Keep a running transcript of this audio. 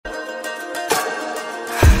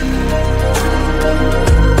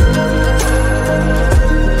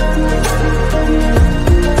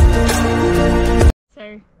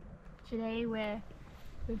where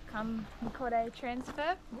we've come. We caught a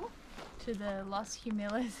transfer to the Los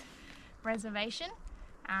Huemules reservation.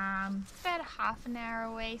 About half an hour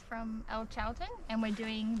away from El Chalten, and we're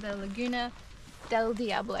doing the Laguna Del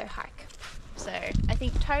Diablo hike. So I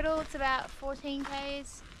think total it's about 14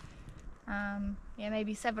 k's. Yeah,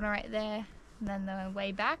 maybe 7 or 8 there, and then the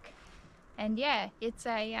way back. And yeah, it's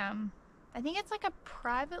a I think it's like a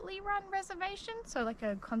privately run reservation, so like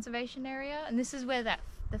a conservation area. And this is where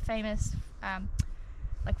the famous I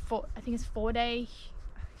think it's 4-day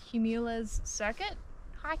Huemules circuit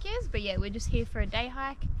hike is. But yeah, we're just here for a day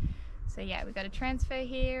hike. So yeah, we got a transfer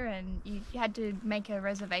here, and you had to make a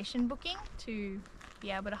reservation booking to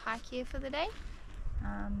be able to hike here for the day.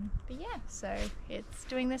 But yeah, so it's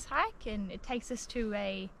doing this hike, and it takes us to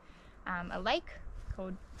a lake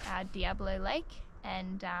called Diablo Lake,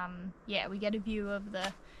 and yeah, we get a view of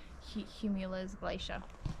the Huemules glacier.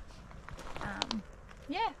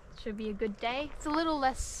 Yeah, should be a good day. It's a little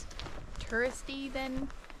less touristy than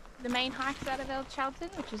the main hikes out of El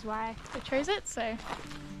Chalten, which is why I chose it. So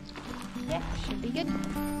yeah, should be good.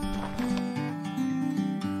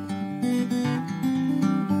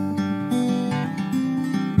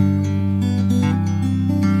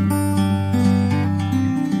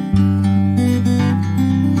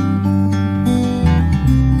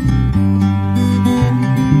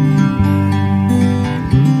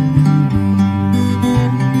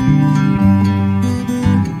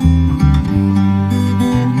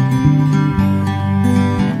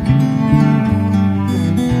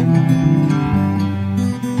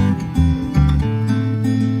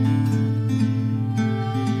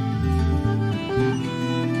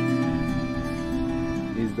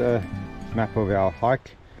 The map of our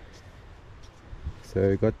hike. So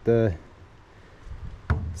we got the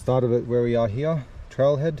start of it where we are here,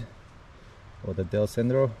 trailhead, or the Del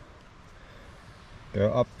Centro.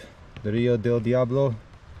 Go up the Rio del Diablo,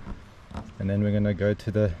 and then we're gonna go to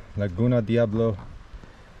the Laguna Diablo,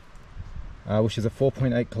 which is a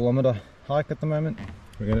 4.8 kilometer hike at the moment.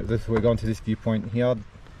 We're going to this viewpoint here,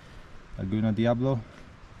 Laguna Diablo.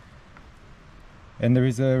 And there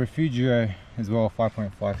is a refugio as well,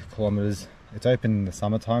 5.5 kilometers. It's open in the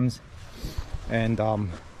summer times, and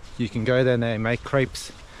you can go there and they make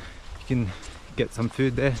crepes. You can get some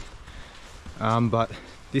food there, but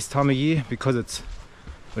this time of year, because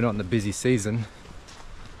we're not in the busy season,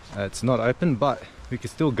 it's not open, but we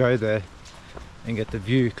can still go there and get the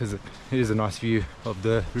view, because it is a nice view of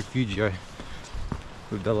the refugio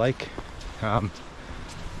with the lake. I'll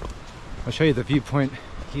show you the viewpoint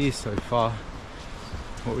here so far.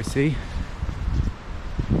 What we see,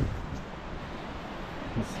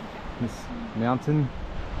 this mountain,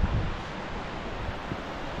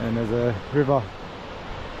 and there's a river.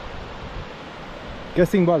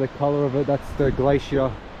 Guessing by the color of it, that's the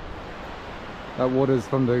glacier. That water's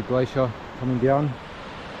from the glacier coming down.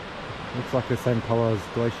 Looks like the same color as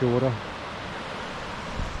glacier water,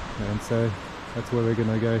 and so that's where we're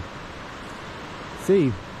gonna go see,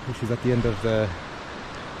 which is at the end of the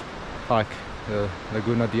hike. The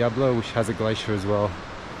Laguna Diablo, which has a glacier as well,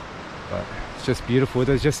 but it's just beautiful.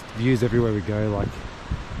 There's just views everywhere we go, like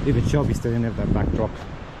even Shelby staying there, that backdrop.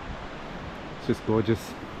 It's just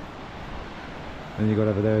gorgeous. And you got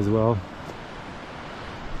over there as well.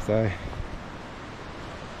 So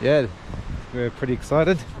yeah, we're pretty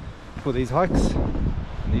excited for these hikes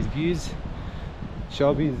and these views.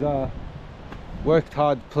 Shelby's worked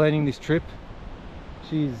hard planning this trip.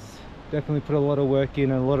 She's definitely put a lot of work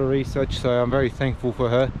in and a lot of research, so I'm very thankful for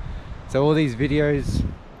her. So all these videos,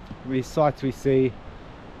 these sites we see,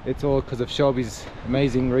 it's all because of Shelby's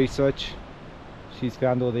amazing research. She's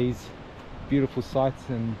found all these beautiful sites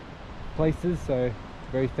and places, so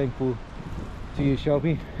very thankful to you,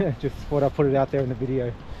 Shelby. Just thought I'd put it out there in the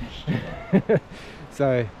video.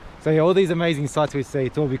 so yeah, all these amazing sites we see,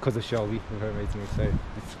 it's all because of Shelby with her amazing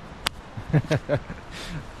research.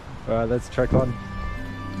 Alright, let's trek on.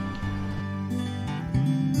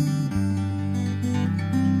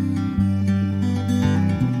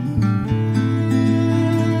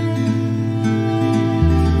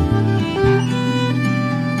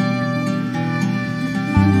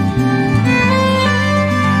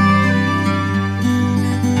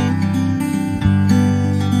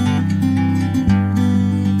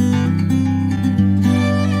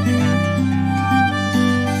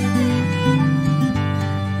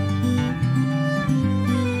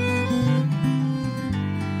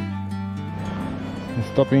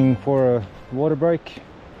 Stopping for a water break,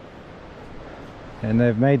 and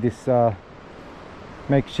they've made this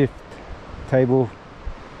makeshift table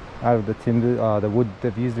out of the timber, the wood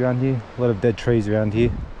they've used around here. A lot of dead trees around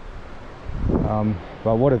here.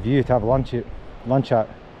 But what a view to have lunch at.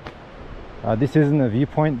 This isn't a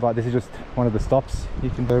viewpoint, but this is just one of the stops. You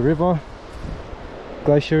can go river,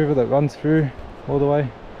 glacier river that runs through all the way.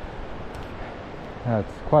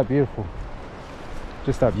 It's quite beautiful.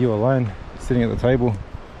 Just that view alone, sitting at the table.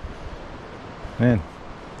 Man,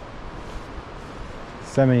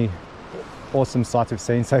 so many awesome sights we've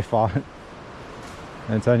seen so far.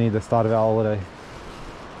 And it's only the start of our holiday.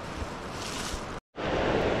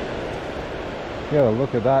 Yeah,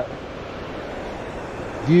 look at that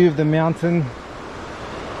view of the mountain,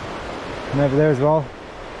 and over there as well.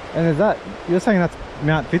 And is that, you're saying that's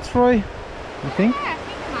Mount Fitzroy, you think? Yeah, I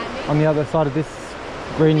think it might be. On the other side of this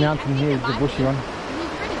green mountain here is the bushy one.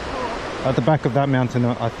 It's pretty cool. At the back of that mountain,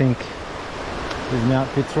 I think, is Mount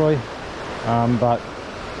Fitzroy. But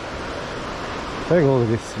take a look at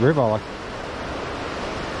this river. Like,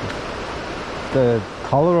 the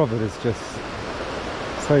colour of it is just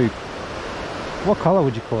so. What colour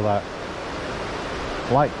would you call that?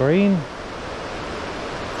 Light green?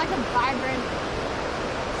 It's like a vibrant.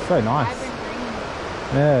 So nice. Vibrant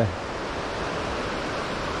green. Yeah.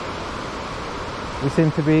 We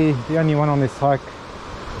seem to be the only one on this hike,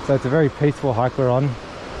 so it's a very peaceful hike we're on.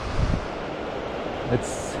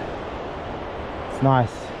 It's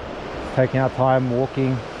nice. Taking our time,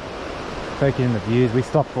 walking, taking in the views. We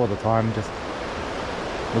stop all the time, just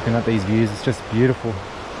looking at these views. It's just beautiful.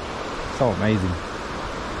 So amazing.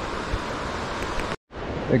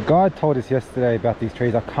 The guide told us yesterday about these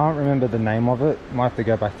trees. I can't remember the name of it. Might have to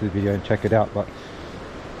go back to the video and check it out. But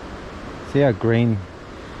see how green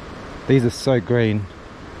these are. So green,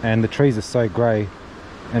 and the trees are so grey,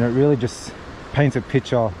 and it really just paints a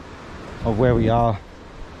picture of where we are.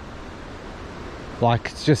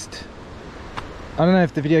 Like, it's just, I don't know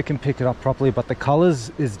if the video can pick it up properly, but the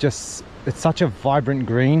colors is just, it's such a vibrant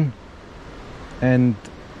green, and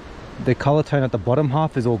the color tone at the bottom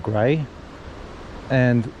half is all grey,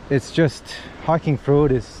 and it's just, hiking through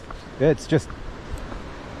it is, it's just,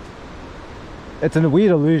 it's a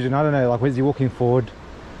weird illusion. I don't know, like, as you're walking forward,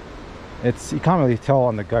 it's, you can't really tell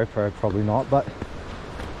on the GoPro, probably not, but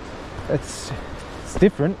it's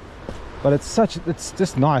different, but it's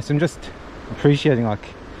just nice. I'm just appreciating, like,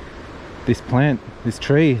 this plant, this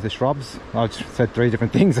tree, the shrubs. I just said three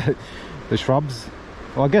different things. The shrubs,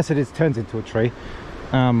 well, I guess it turns into a tree.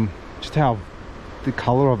 Just how the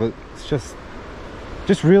color of it, it's just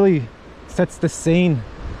really sets the scene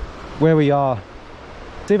where we are.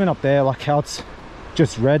 It's even up there, like how it's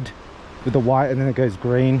just red with the white, and then it goes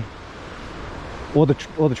green. All the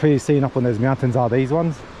trees you're seeing up on those mountains are these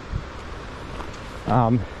ones.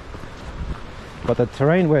 But the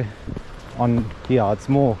terrain we're on here, it's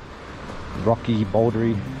more rocky,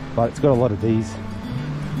 bouldery, but it's got a lot of these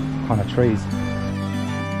kind of trees.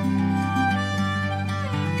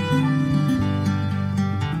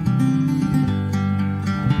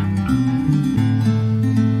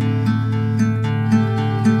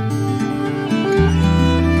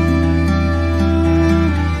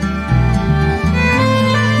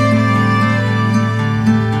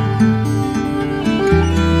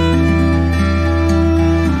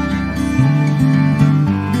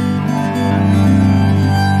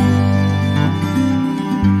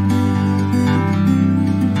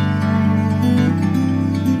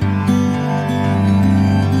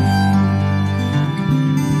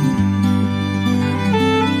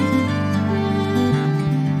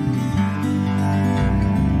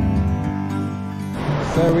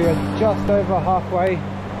 So we are just over halfway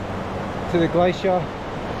to the glacier,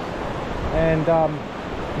 and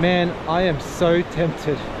man, I am so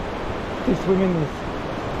tempted to swim in this.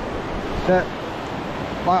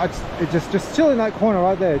 Just chill in that corner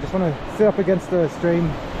right there. Just want to sit up against the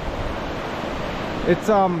stream. It's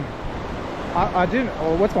I didn't.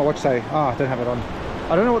 Oh, what's my watch say? I don't have it on.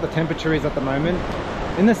 I don't know what the temperature is at the moment.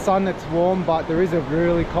 In the sun it's warm, but there is a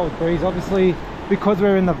really cold breeze. Obviously, because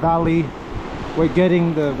we're in the valley, we're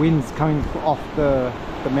getting the winds coming off the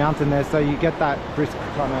mountain there, so you get that brisk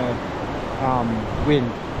kind of wind.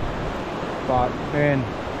 But man,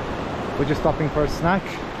 we're just stopping for a snack.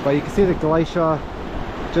 But you can see the glacier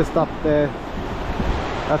just up there.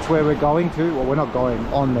 That's where we're going to. Well, we're not going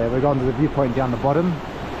on there, we're going to the viewpoint down the bottom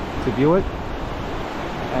to view it.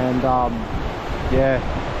 And yeah,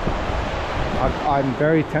 I'm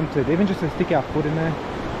very tempted, even just to stick our foot in there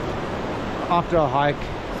after a hike,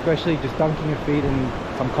 especially just dunking your feet in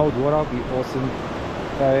some cold water would be awesome.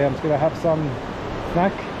 So yeah, I'm just gonna have some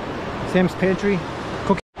snack, Sam's Pantry.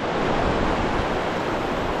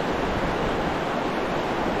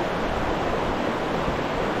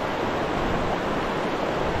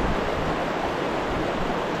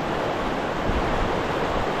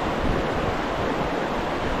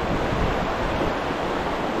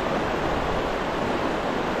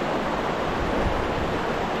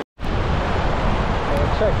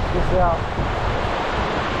 check this out.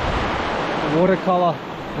 The watercolor,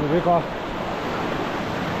 the river.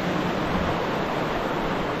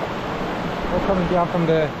 All coming down from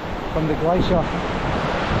the glacier.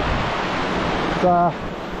 It's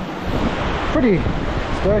pretty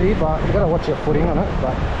sturdy, but you gotta watch your footing on it.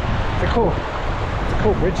 But it's a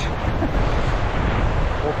cool bridge.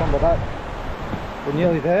 Walk under that. We're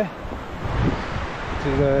nearly there to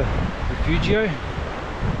the refugio,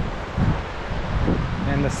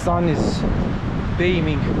 and the sun is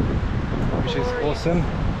beaming, which is awesome.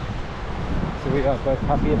 So we are both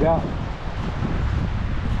happy about.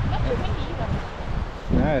 Not too windy either.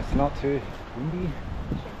 No, it's not too windy,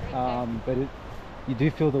 but you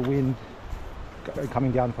do feel the wind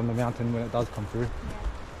coming down from the mountain when it does come through.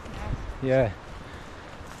 Yeah.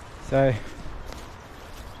 So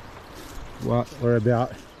we're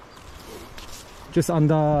about just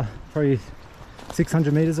under probably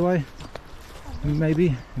 600 meters away,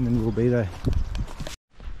 maybe, and then we'll be there.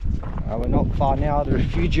 We're not far now. The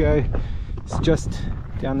refugio is just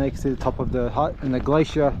down next to the top of the hut, and the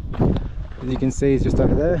glacier, as you can see, is just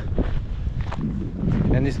over there.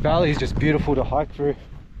 And this valley is just beautiful to hike through,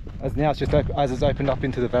 as now it's just as it's opened up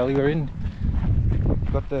into the valley we're in.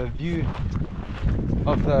 We've got the view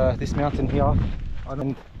of this mountain here,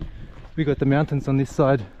 and we got the mountains on this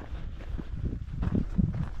side.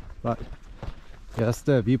 But yeah, that's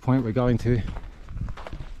the viewpoint we're going to.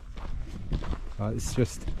 It's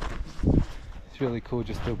really cool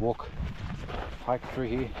just to hike through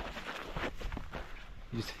here.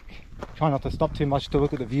 You just try not to stop too much to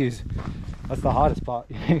look at the views. That's the hardest part,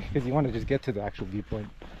 because you want to just get to the actual viewpoint.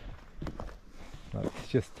 But it's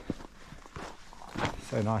just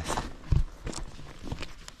so nice.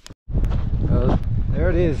 There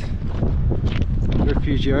it is, the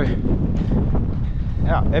refugio.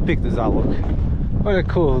 How epic does that look? What a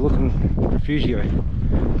cool looking refugio.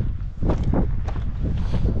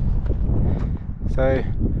 So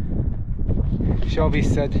Shelby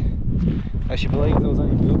said that she believes it was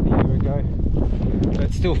only built a year ago, but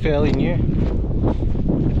it's still fairly new.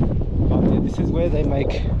 But yeah, this is where they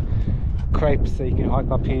make crepes, so you can hike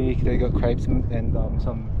up here. They got crepes and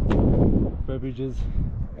some beverages.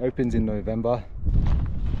 It opens in November,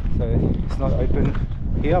 so it's not open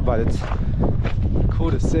here, but it's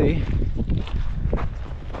cool to see.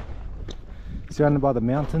 Surrounded by the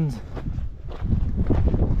mountains.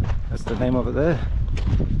 That's the name of it there.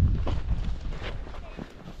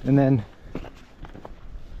 And then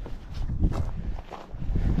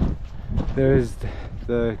there is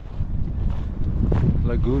the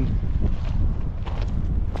lagoon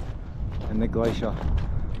and the glacier.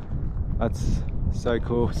 That's so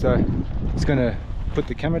cool. So I'm just gonna put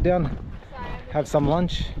the camera down, have some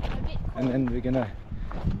lunch, and then we're gonna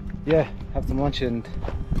have some lunch and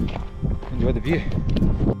enjoy the view.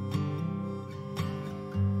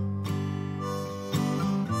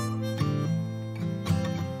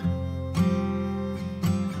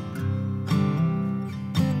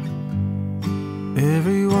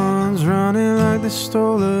 Everyone's running like they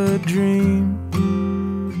stole a dream.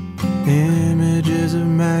 Images of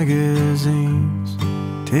magazines.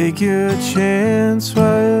 Take your chance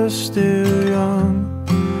while you're still young.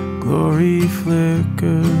 Glory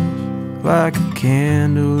flickers like a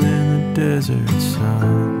candle in the desert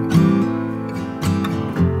sun.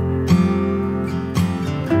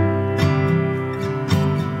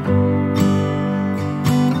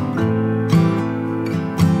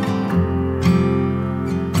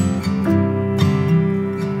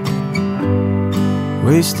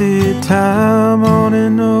 Wasted time on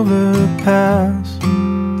an overpass,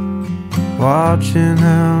 watching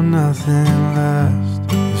how nothing lasts.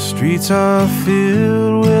 The streets are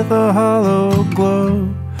filled with a hollow glow.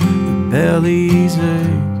 The bellies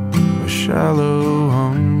ache where shallow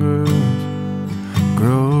hungers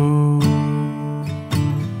grow.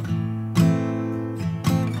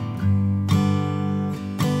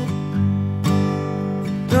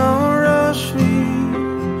 Don't rush me,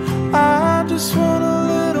 I just want a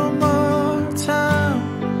little more time.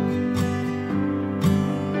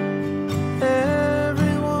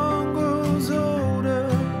 Everyone grows older,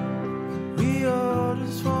 we all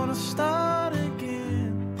just want to start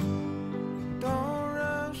again. Don't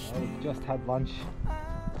rush me. I just had lunch.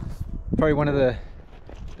 Probably one of the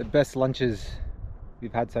best lunches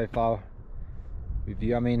we've had so far with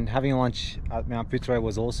you. I mean, having lunch at Mount Fitzroy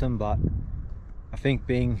was awesome, but I think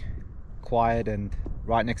being quiet and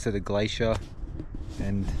right next to the glacier,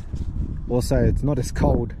 and also it's not as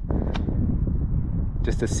cold,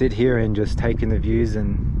 just to sit here and just take in the views,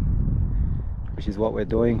 and which is what we're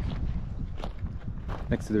doing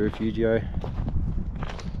next to the refugio.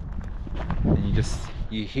 And you just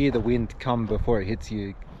you hear the wind come before it hits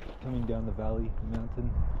you, coming down the valley, the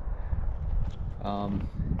mountain.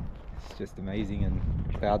 It's just amazing, and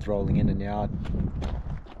clouds rolling in and out.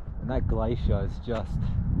 And that glacier is just,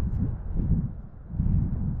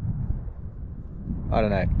 I don't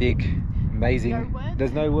know, big, amazing. No words?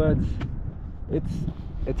 There's no words.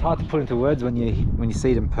 It's hard to put into words when you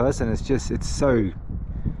see it in person. It's so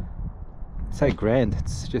grand.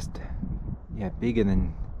 It's just, yeah, big and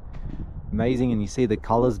then amazing, and you see the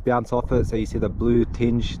colors bounce off it. So you see the blue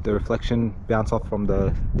tinge, the reflection bounce off from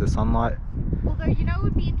the sunlight. Although, you know, it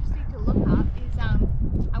would be interesting to look up is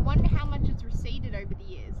I wonder how much it's receded over the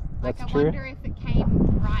years. Like, That's I true. wonder if it came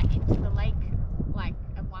right into the lake, like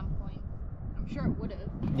at one point. I'm sure it would have.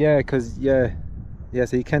 Yeah, because yeah,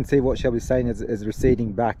 so you can see what Shelby's saying is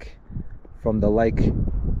receding back from the lake,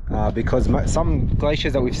 because some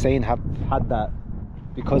glaciers that we've seen have had that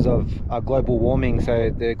because of global warming. So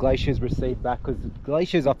the glaciers recede back because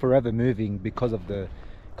glaciers are forever moving because of the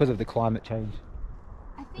climate change.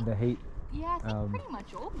 I think, and the heat. yeah, I think pretty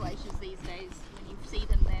much all glaciers these days, when you see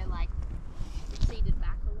them, they're like receded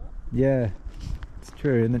back a lot. Yeah, it's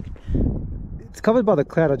true. And then it's covered by the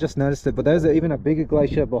cloud. I just noticed it, but there's even a bigger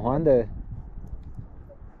glacier behind there.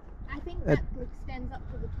 I think that extends up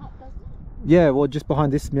to the top, doesn't it? Yeah, well, just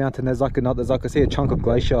behind this mountain, there's like another. There's like, I see a chunk of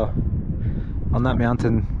glacier on that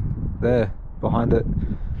mountain there behind it.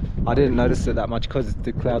 I didn't notice it that much because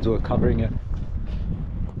the clouds were covering it.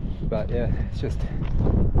 But yeah, it's just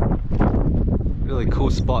really cool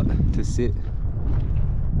spot to sit,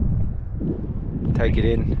 take it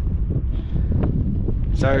in.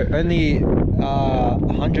 So only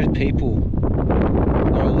 100 people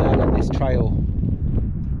are allowed on this trail.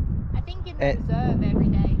 I think in the reserve every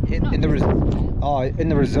day. In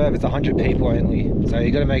the reserve it's 100 people only. So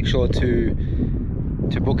you got to make sure to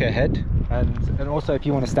book ahead, and also if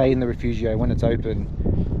you want to stay in the refugio when it's open,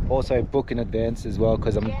 also book in advance as well,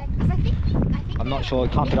 because I think I'm not sure,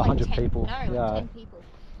 it can't fit 100 10, people. No, Yeah. 10 people.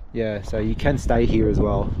 Yeah, so you can stay here as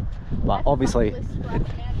well, but That's obviously a bucket list right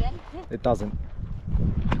now, then. it doesn't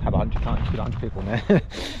have 100, can't fit 100 people now. It's like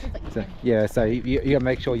So 10. yeah, so you gotta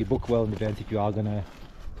make sure you book well in advance if you are gonna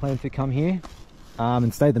plan to come here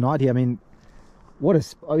and stay the night here. I mean,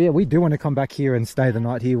 oh yeah, we do want to come back here and stay the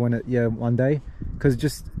night here one day, because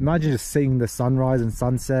just imagine just seeing the sunrise and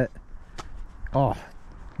sunset. Oh,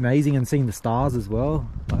 amazing, and seeing the stars as well,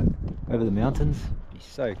 like over the mountains. It's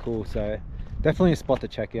so cool. So definitely a spot to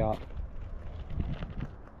check out.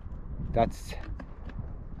 That's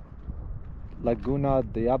Laguna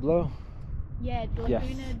Diablo. Yeah,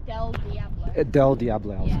 Laguna Del Diablo. Del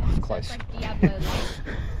Diablo. I was Yeah, so close. it's like Diablo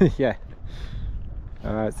Lake. Yeah.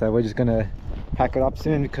 Alright, so we're just gonna pack it up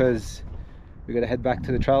soon because we gotta head back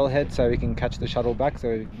to the trailhead so we can catch the shuttle back,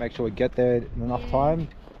 so make sure we get there in enough time.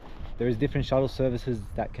 There is different shuttle services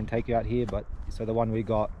that can take you out here, but so the one we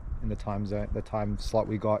got in the time zone, the time slot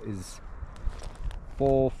we got is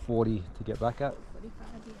 4:40 to get back at. 45,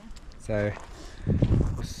 yeah.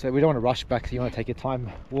 So we don't want to rush back, so you want to take your time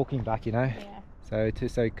walking back, you know. Yeah. So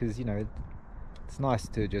because you know, it's nice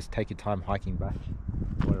to just take your time hiking back.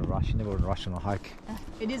 You want to rush, you never want to rush on a hike.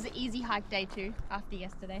 It is an easy hike day too, after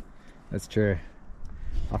yesterday. That's true.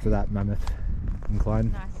 After that mammoth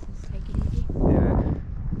incline. Nice, just take it easy. Yeah.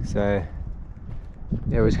 So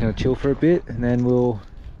yeah, we're just gonna chill for a bit and then we'll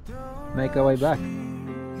make our way back.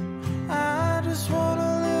 I just want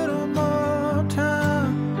a little more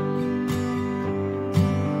time.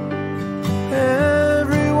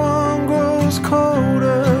 Everyone grows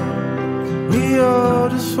colder. We all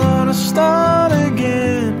just wanna start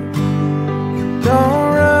again.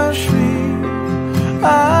 Don't rush me.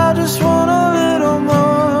 I just want a little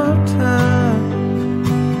more time.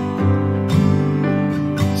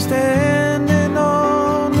 Standing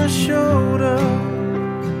on the shoulder,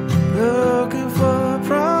 looking for a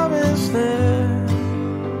promise there.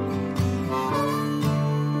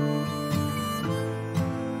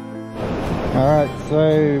 Alright,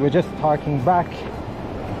 so we're just hiking back,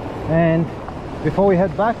 and before we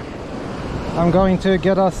head back I'm going to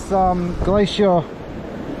get us some glacier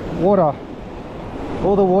water.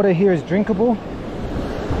 All the water here is drinkable,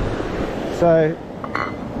 so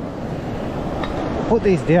put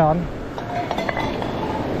these down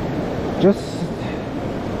just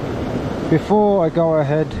before I go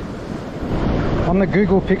ahead. On the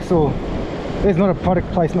Google Pixel, there's not a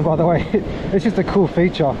product placement by the way, it's just a cool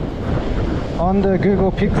feature. On the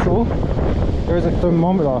Google Pixel there is a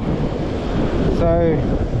thermometer, so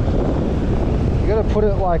you gotta put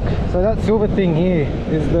it like so. That silver thing here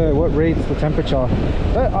is what reads the temperature.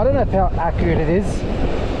 I don't know how accurate it is,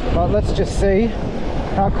 but let's just see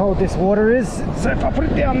how cold this water is. So if I put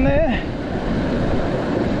it down there,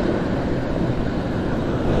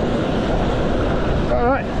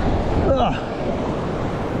 Alright.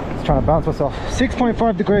 Just trying to balance myself.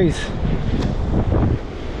 6.5 degrees.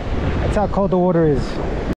 That's how cold the water is.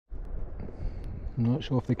 I'm not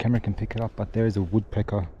sure if the camera can pick it up, but there is a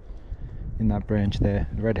woodpecker in that branch there.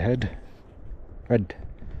 Red head,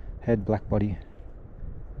 black body.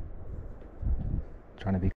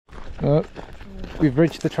 Trying to be. Oh, we've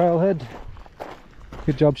reached the trailhead.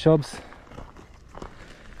 Good job, Shobs.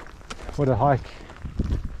 What a hike.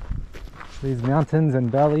 These mountains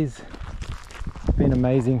and valleys have been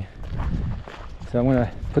amazing. So I'm going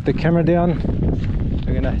to put the camera down.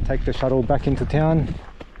 We're going to take the shuttle back into town,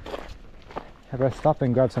 have a rest up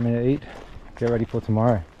and grab something to eat, get ready for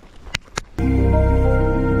tomorrow.